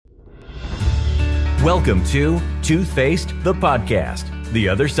Welcome to Toothfaced, the podcast, the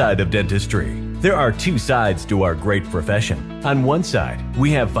other side of dentistry. There are two sides to our great profession. On one side, we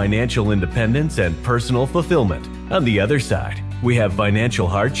have financial independence and personal fulfillment. On the other side, we have financial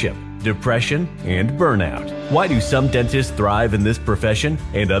hardship, depression, and burnout. Why do some dentists thrive in this profession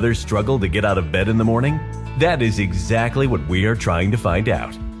and others struggle to get out of bed in the morning? That is exactly what we are trying to find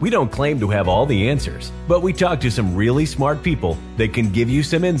out. We don't claim to have all the answers, but we talk to some really smart people that can give you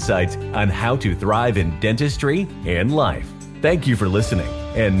some insights on how to thrive in dentistry and life. Thank you for listening.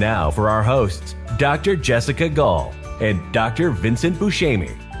 And now for our hosts, Dr. Jessica Gall and Dr. Vincent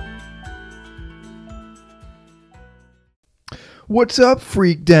Buscemi. What's up,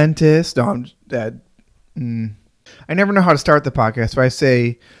 freak dentist? No, I'm dead. I never know how to start the podcast. So I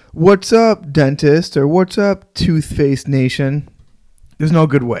say, what's up, dentist? Or what's up, Toothpaste Nation? There's no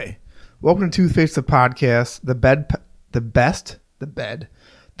good way. Welcome to Toothpaste, the podcast, the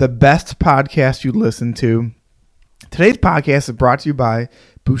best podcast you listen to. Today's podcast is brought to you by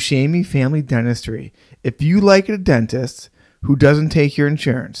Buscemi Family Dentistry. If you like a dentist who doesn't take your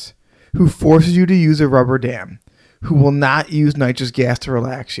insurance, who forces you to use a rubber dam, who will not use nitrous gas to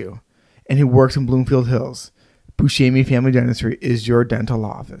relax you, and who works in Bloomfield Hills, Buscemi Family Dentistry is your dental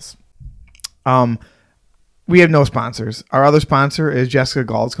office. We have no sponsors. Our other sponsor is Jessica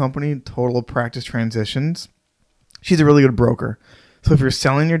Gall's company, Total Practice Transitions. She's a really good broker. So if you're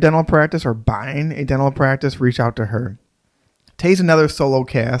selling your dental practice or buying a dental practice, reach out to her. Today's another solo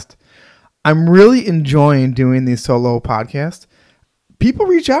cast. I'm really enjoying doing these solo podcasts. People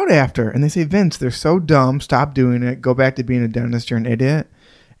reach out after and they say, Vince, they're so dumb. Stop doing it. Go back to being a dentist. You're an idiot.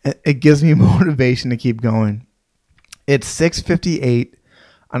 It gives me motivation to keep going. It's 6:58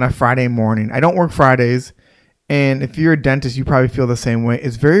 on a Friday morning. I don't work Fridays. And if you're a dentist, you probably feel the same way.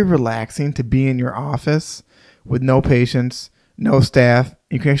 It's very relaxing to be in your office with no patients, no staff.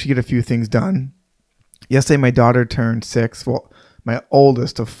 You can actually get a few things done. Yesterday, my daughter turned 6. Well, my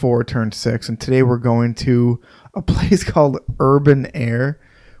oldest of 4 turned 6. And today we're going to a place called Urban Air,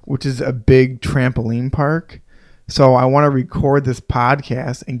 which is a big trampoline park. So I want to record this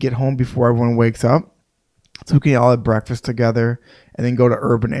podcast and get home before everyone wakes up, so we can all have breakfast together and then go to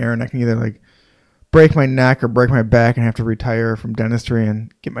Urban Air, and I can either break my neck or break my back and have to retire from dentistry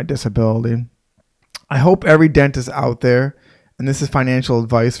and get my disability. I hope every dentist out there, and this is financial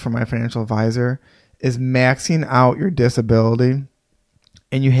advice from my financial advisor, is maxing out your disability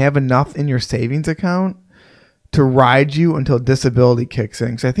and you have enough in your savings account to ride you until disability kicks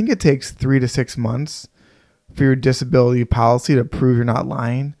in. So I think it takes 3 to 6 months for your disability policy to prove you're not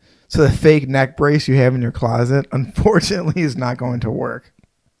lying. So the fake neck brace you have in your closet, unfortunately, is not going to work.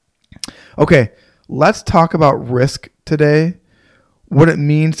 Okay, let's talk about risk today, what it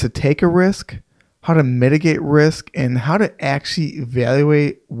means to take a risk, how to mitigate risk, and how to actually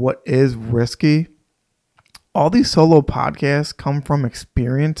evaluate what is risky. All these solo podcasts come from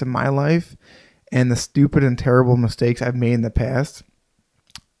experience in my life and the stupid and terrible mistakes I've made in the past.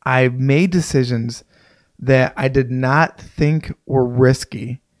 I've made decisions that I did not think were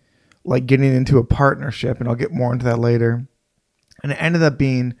risky, like getting into a partnership, and I'll get more into that later. And it ended up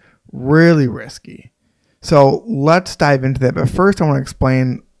being really risky. So let's dive into that. But first, I want to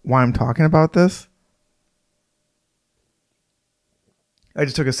explain why I'm talking about this. I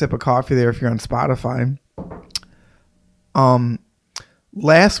just took a sip of coffee there if you're on Spotify.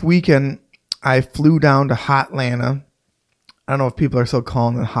 Last weekend, I flew down to Hotlanta. I don't know if people are still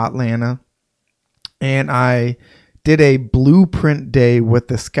calling it Hotlanta. And I did a blueprint day with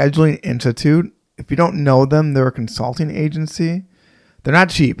the Scheduling Institute. If you don't know them, they're a consulting agency. They're not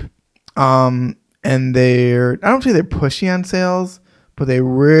cheap. And I don't say they're pushy on sales, but they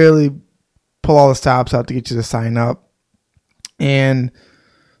really pull all the stops out to get you to sign up. And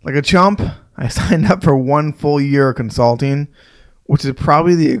like a chump, I signed up for 1 full year of consulting, which is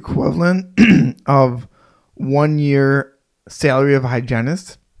probably the equivalent of 1 year salary of a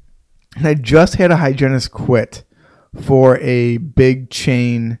hygienist. And I just had a hygienist quit for a big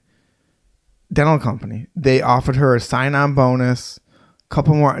chain dental company. They offered her a sign-on bonus, a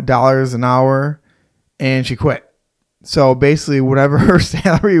couple more dollars an hour, and she quit. So basically, whatever her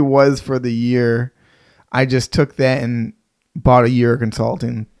salary was for the year, I just took that and bought a year of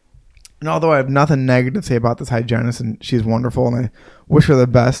consulting. And although I have nothing negative to say about this hygienist, and she's wonderful, and I wish her the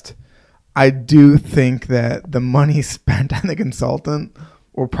best, I do think that the money spent on the consultant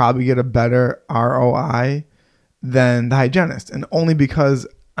will probably get a better ROI than the hygienist. And only because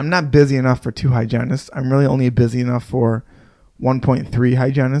I'm not busy enough for 2 hygienists. I'm really only busy enough for 1.3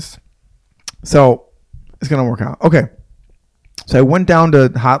 hygienists. So it's going to work out. Okay. So I went down to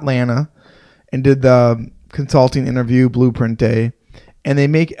Hotlanta and did the consulting interview blueprint day. and they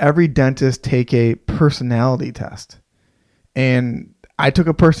make every dentist take a personality test. And I took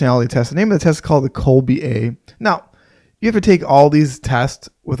a personality test. The name of the test is called the Colby A. Now, you have to take all these tests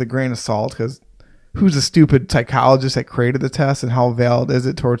with a grain of salt, because who's the stupid psychologist that created the test and how valid is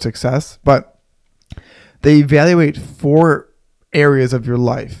it towards success? But they evaluate 4 areas of your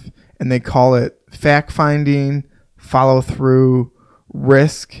life, and they call it fact-finding, follow-through,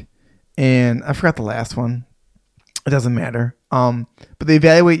 risk, and I forgot the last one. It doesn't matter. But they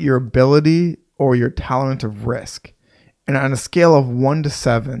evaluate your ability or your tolerance of risk. And on a scale of 1 to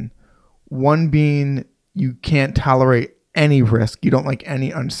 7, 1 being you can't tolerate any risk, you don't like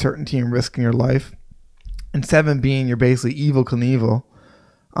any uncertainty and risk in your life, and 7 being you're basically Evel Knievel.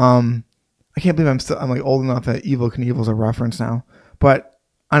 I can't believe I'm like old enough that Evel Knievel's a reference now. But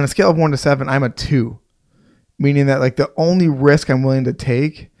on a scale of 1 to 7, I'm a 2, meaning that like the only risk I'm willing to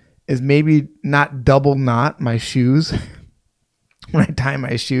take is maybe not double knot my shoes when I tie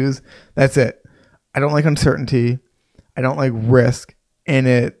my shoes. That's it. I don't like uncertainty. I don't like risk, and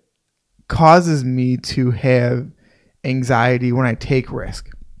it causes me to have anxiety when I take risk.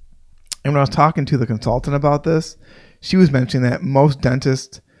 And when I was talking to the consultant about this, she was mentioning that most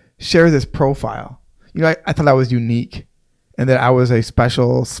dentists share this profile. You know, I thought I was unique and that I was a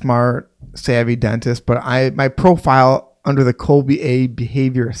special, smart, savvy dentist, but my profile under the Colby A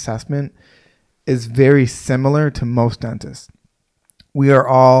behavior assessment is very similar to most dentists. We are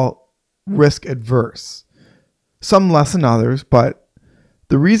all risk adverse. Some less than others, but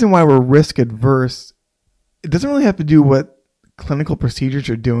the reason why we're risk adverse, it doesn't really have to do with what clinical procedures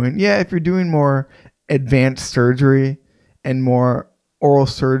you're doing. Yeah, if you're doing more advanced surgery and more oral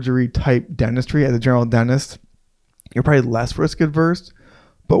surgery type dentistry as a general dentist, you're probably less risk adverse,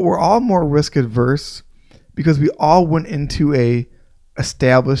 but we're all more risk adverse because we all went into a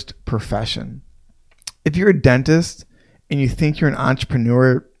established profession. If you're a dentist and you think you're an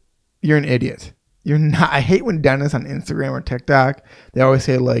entrepreneur, you're an idiot. You're not. I hate when dentists on Instagram or TikTok, they always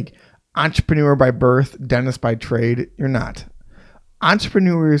say like entrepreneur by birth, dentist by trade. You're not.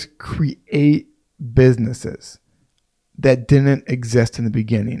 Entrepreneurs create businesses that didn't exist in the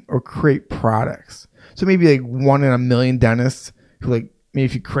beginning, or create products. So maybe like 1 in a million dentists who like, maybe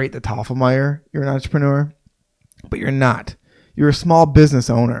if you create the Toffelmeyer, you're an entrepreneur, but you're not. You're a small business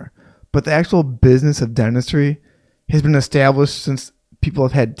owner, but the actual business of dentistry has been established since people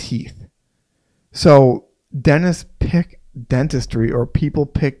have had teeth. So dentists pick dentistry, or people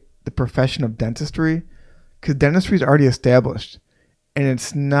pick the profession of dentistry, because dentistry is already established, and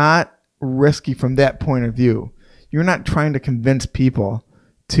it's not risky from that point of view. You're not trying to convince people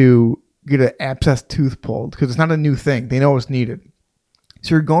to get an abscess tooth pulled, because it's not a new thing. They know it's needed.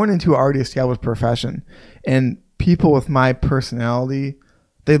 So you're going into an already established profession, and people with my personality,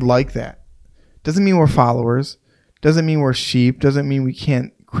 they like that. Doesn't mean we're followers. Doesn't mean we're sheep. Doesn't mean we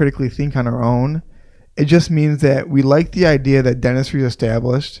can't critically think on our own. It just means that we like the idea that dentistry is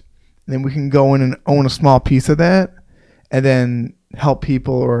established, and then we can go in and own a small piece of that, and then help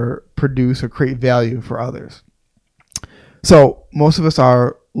people or produce or create value for others. So most of us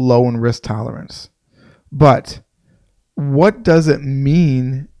are low in risk tolerance. But what does it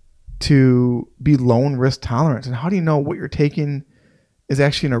mean to be low in risk tolerance? And how do you know what you're taking is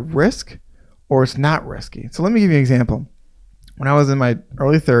actually in a risk or it's not risky? So let me give you an example. When I was in my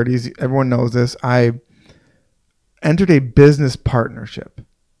early 30s, everyone knows this, I entered a business partnership.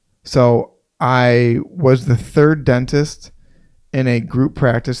 So I was the 3rd dentist in a group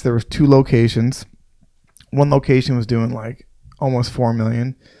practice. There was 2 locations. One location was doing like almost $4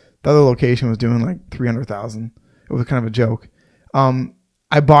 million. The other location was doing like $300,000. It was kind of a joke.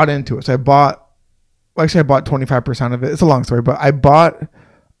 I bought into it. So I bought 25% of it. It's a long story, but I bought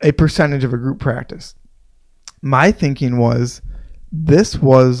a percentage of a group practice. My thinking was this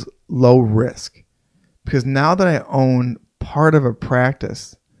was low risk, because now that I own part of a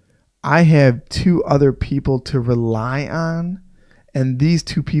practice, I have 2 other people to rely on, and these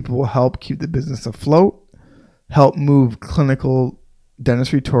 2 people will help keep the business afloat, help move clinical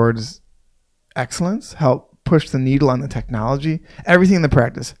dentistry towards excellence, help push the needle on the technology, everything in the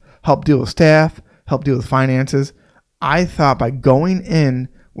practice, help deal with staff, help deal with finances. I thought by going in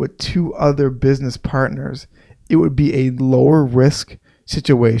with 2 other business partners, it would be a lower risk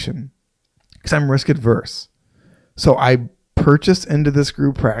situation because I'm risk adverse. So I purchased into this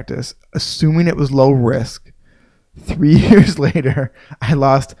group practice, assuming it was low risk. 3 years later, I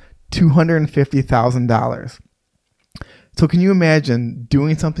lost $250,000. So can you imagine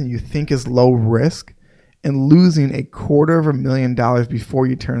doing something you think is low risk and losing $250,000 before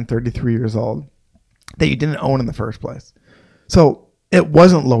you turn 33 years old that you didn't own in the first place? So it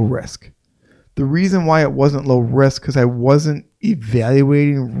wasn't low risk. The reason why it wasn't low risk, because I wasn't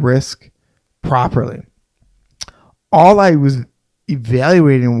evaluating risk properly. All I was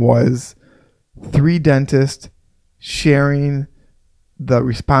evaluating was 3 dentists sharing the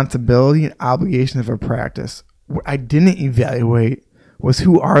responsibility and obligation of a practice. What I didn't evaluate was,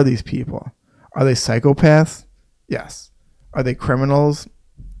 who are these people? Are they psychopaths? Yes. Are they criminals?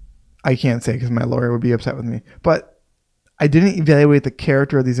 I can't say, because my lawyer would be upset with me. But I didn't evaluate the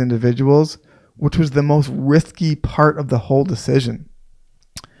character of these individuals, which was the most risky part of the whole decision.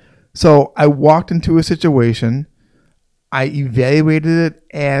 So I walked into a situation, I evaluated it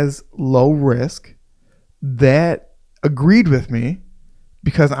as low risk. That agreed with me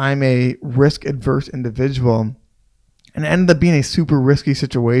because I'm a risk adverse individual, and it ended up being a super risky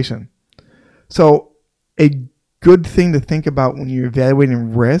situation. So a good thing to think about when you're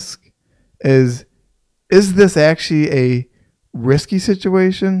evaluating risk is this actually a risky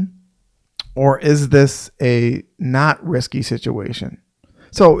situation, or is this a not risky situation?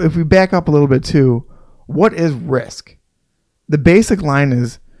 So if we back up a little bit too, what is risk? The basic line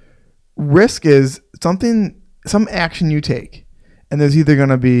is, risk is some action you take, and there's either going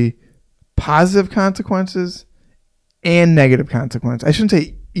to be positive consequences and negative consequences. I shouldn't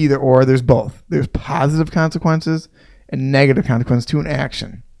say either or, there's both. There's positive consequences and negative consequences to an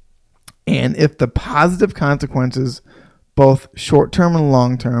action. And if the positive consequences, both short-term and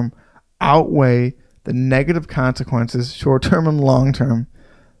long-term, outweigh the negative consequences, short-term and long-term,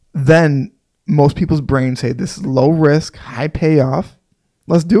 then most people's brains say, this is low risk, high payoff,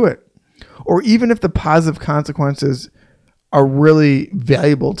 let's do it. Or even if the positive consequences are really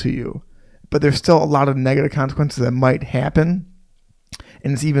valuable to you, but there's still a lot of negative consequences that might happen,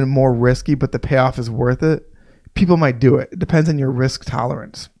 and it's even more risky, but the payoff is worth it, people might do it. It depends on your risk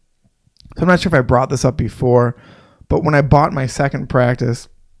tolerance. So I'm not sure if I brought this up before, but when I bought my second practice,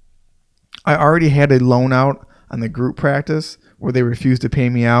 I already had a loan out on the group practice where they refused to pay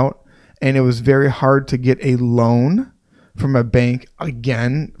me out, and it was very hard to get a loan from a bank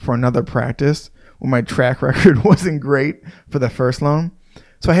again for another practice when my track record wasn't great for the first loan.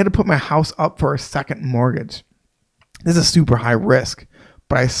 So I had to put my house up for a second mortgage. This is super high risk,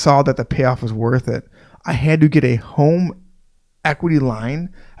 but I saw that the payoff was worth it. I had to get a home equity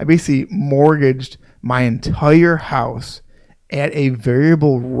line. I basically mortgaged my entire house at a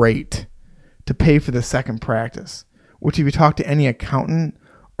variable rate to pay for the second practice, which if you talk to any accountant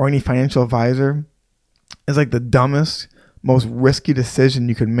or any financial advisor, is like the dumbest, most risky decision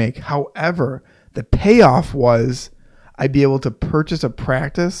you could make. However, the payoff was I'd be able to purchase a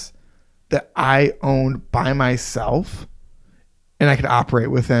practice that I owned by myself and I could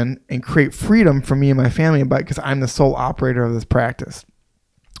operate within and create freedom for me and my family, but because I'm the sole operator of this practice.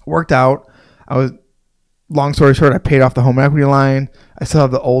 Worked out. Long story short, I paid off the home equity line. I still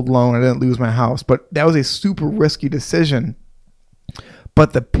have the old loan. I didn't lose my house, but that was a super risky decision.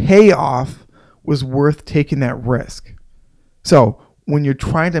 But the payoff was worth taking that risk. So when you're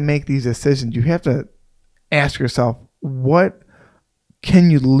trying to make these decisions, you have to ask yourself, what can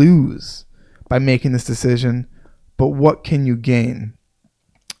you lose by making this decision, but what can you gain?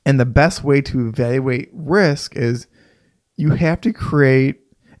 And the best way to evaluate risk is you have to create,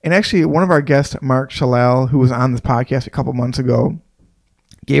 and actually one of our guests, Mark Shalal, who was on this podcast a couple months ago,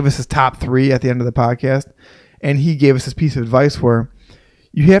 gave us his top 3 at the end of the podcast. And he gave us this piece of advice where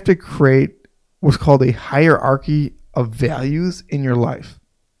you have to create what's called a hierarchy of values in your life.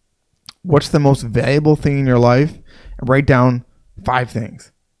 What's the most valuable thing in your life? And write down 5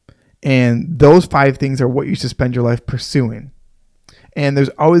 things. And those 5 things are what you should spend your life pursuing. And there's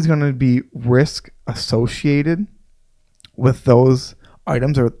always going to be risk associated with those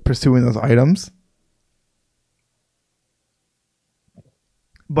items or pursuing those items.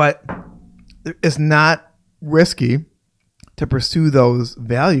 But it's not risky to pursue those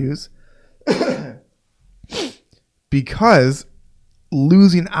values because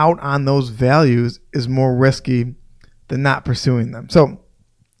losing out on those values is more risky than not pursuing them. So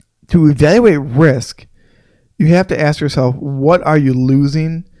to evaluate risk, you have to ask yourself, what are you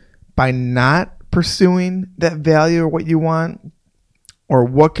losing by not pursuing that value or what you want? Or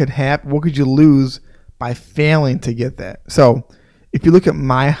what could happen? What could you lose by failing to get that? So if you look at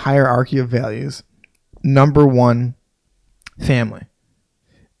my hierarchy of values, number 1, family.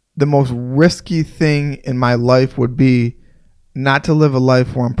 The most risky thing in my life would be not to live a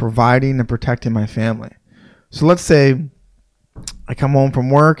life where I'm providing and protecting my family. So let's say I come home from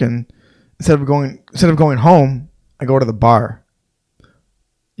work and instead of going home, I go to the bar.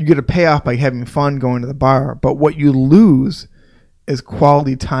 You get a payoff by having fun going to the bar, but what you lose is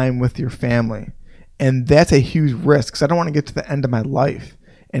quality time with your family. And that's a huge risk because I don't want to get to the end of my life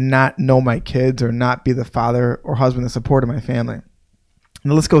and not know my kids or not be the father or husband that supported my family.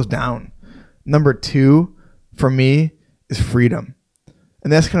 And the list goes down. Number 2 for me is freedom.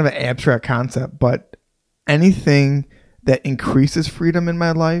 And that's kind of an abstract concept, but anything that increases freedom in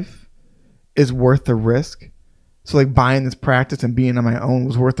my life is worth the risk. So like buying this practice and being on my own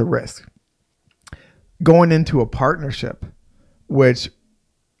was worth the risk. Going into a partnership, which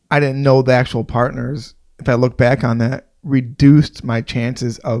I didn't know the actual partners, if I look back on that, reduced my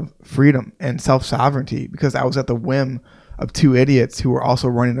chances of freedom and self-sovereignty because I was at the whim of 2 idiots who were also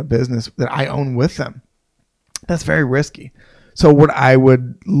running a business that I own with them. That's very risky. So what I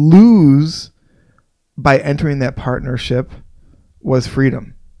would lose by entering that partnership was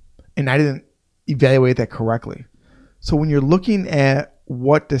freedom. And I didn't evaluate that correctly. So when you're looking at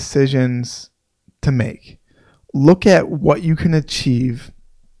what decisions to make, look at what you can achieve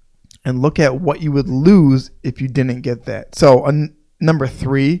and look at what you would lose if you didn't get that. So number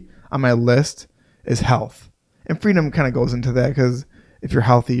 3 on my list is health. And freedom kind of goes into that because if you're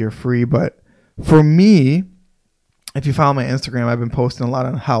healthy, you're free. But for me, if you follow my Instagram, I've been posting a lot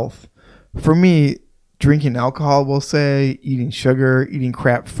on health. For me, drinking alcohol, we'll say, eating sugar, eating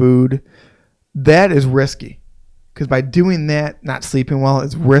crap food, that is risky. Because by doing that, not sleeping well,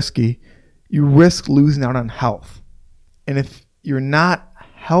 is risky. You risk losing out on health. And if you're not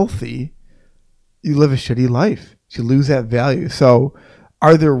healthy, you live a shitty life. You lose that value. So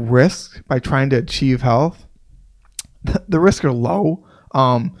are there risks by trying to achieve health? The risks are low.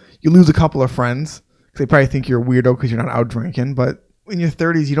 You lose a couple of friends because they probably think you're a weirdo because you're not out drinking. But in your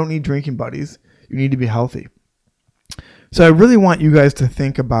 30s, you don't need drinking buddies. You need to be healthy. So I really want you guys to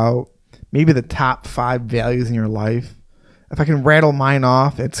think about maybe the top 5 values in your life. If I can rattle mine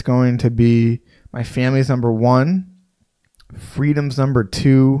off, it's going to be my family's number 1, freedom's number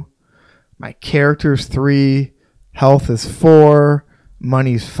 2, my character's 3, health is 4,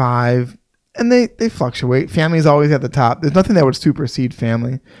 money's 5, and they fluctuate. Family's always at the top. There's nothing that would supersede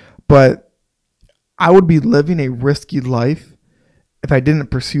family, but I would be living a risky life if I didn't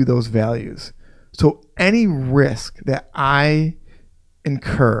pursue those values. So any risk that I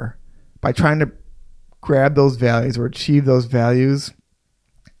incur by trying to grab those values or achieve those values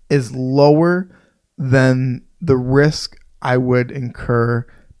is lower than the risk I would incur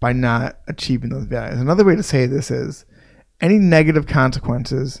by not achieving those values. Another way to say this is any negative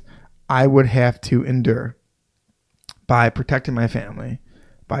consequences I would have to endure by protecting my family,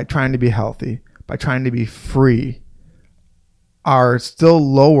 by trying to be healthy, by trying to be free are still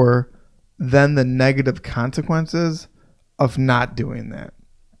lower than the negative consequences of not doing that.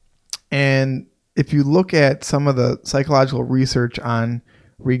 And if you look at some of the psychological research on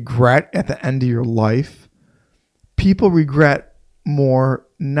regret at the end of your life, people regret more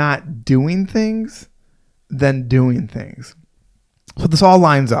not doing things than doing things. So this all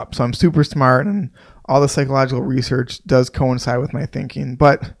lines up. So I'm super smart and all the psychological research does coincide with my thinking.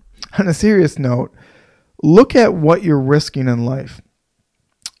 But on a serious note, look at what you're risking in life.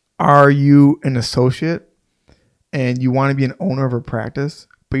 Are you an associate and you want to be an owner of a practice,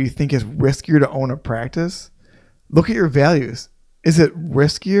 but you think it's riskier to own a practice? Look at your values. Is it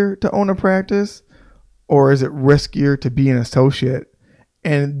riskier to own a practice or is it riskier to be an associate?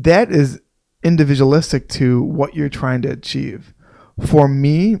 And that is individualistic to what you're trying to achieve. For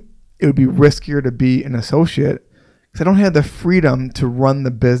me, it would be riskier to be an associate because I don't have the freedom to run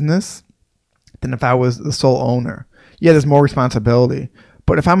the business than if I was the sole owner. Yeah, there's more responsibility.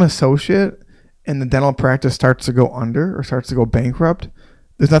 But if I'm an associate and the dental practice starts to go under or starts to go bankrupt,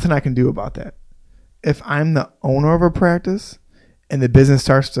 there's nothing I can do about that. If I'm the owner of a practice and the business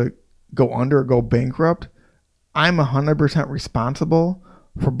starts to go under or go bankrupt, I'm 100% responsible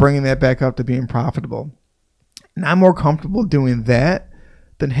for bringing that back up to being profitable. And I'm more comfortable doing that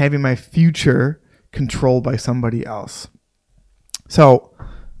than having my future controlled by somebody else. So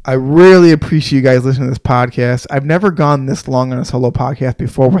I really appreciate you guys listening to this podcast. I've never gone this long on a solo podcast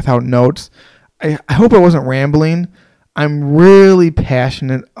before without notes. I hope I wasn't rambling. I'm really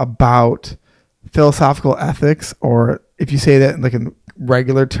passionate about philosophical ethics, or if you say that like in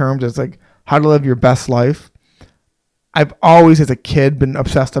regular terms, it's like how to live your best life. I've always, as a kid, been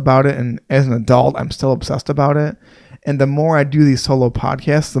obsessed about it, and as an adult, I'm still obsessed about it. And the more I do these solo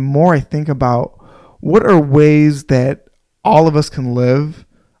podcasts, the more I think about what are ways that all of us can live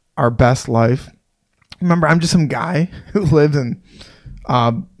our best life. Remember, I'm just some guy who lives in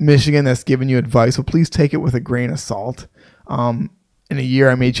Michigan that's giving you advice, so please take it with a grain of salt. In a year,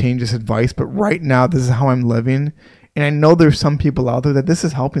 I may change this advice, but right now, this is how I'm living. And I know there's some people out there that this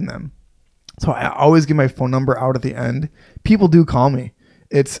is helping them. So I always give my phone number out at the end. People do call me.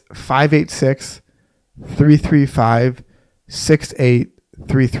 It's 586-335-6833.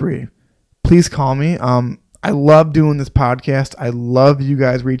 888-888-3333. Please call me. I love doing this podcast. I love you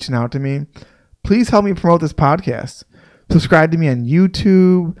guys reaching out to me. Please help me promote this podcast. Subscribe to me on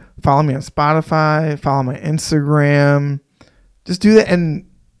YouTube. Follow me on Spotify. Follow my Instagram. Just do that and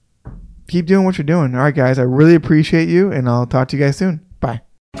keep doing what you're doing. All right, guys. I really appreciate you, and I'll talk to you guys soon. Bye.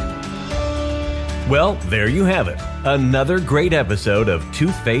 Well, there you have it. Another great episode of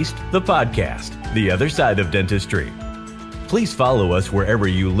Toothfaced, the podcast, the other side of dentistry. Please follow us wherever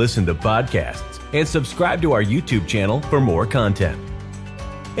you listen to podcasts and subscribe to our YouTube channel for more content.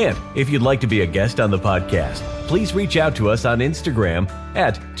 And if you'd like to be a guest on the podcast, please reach out to us on Instagram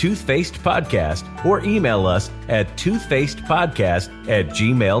at toothfacedpodcast or email us at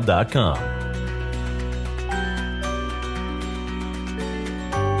toothfacedpodcast@gmail.com.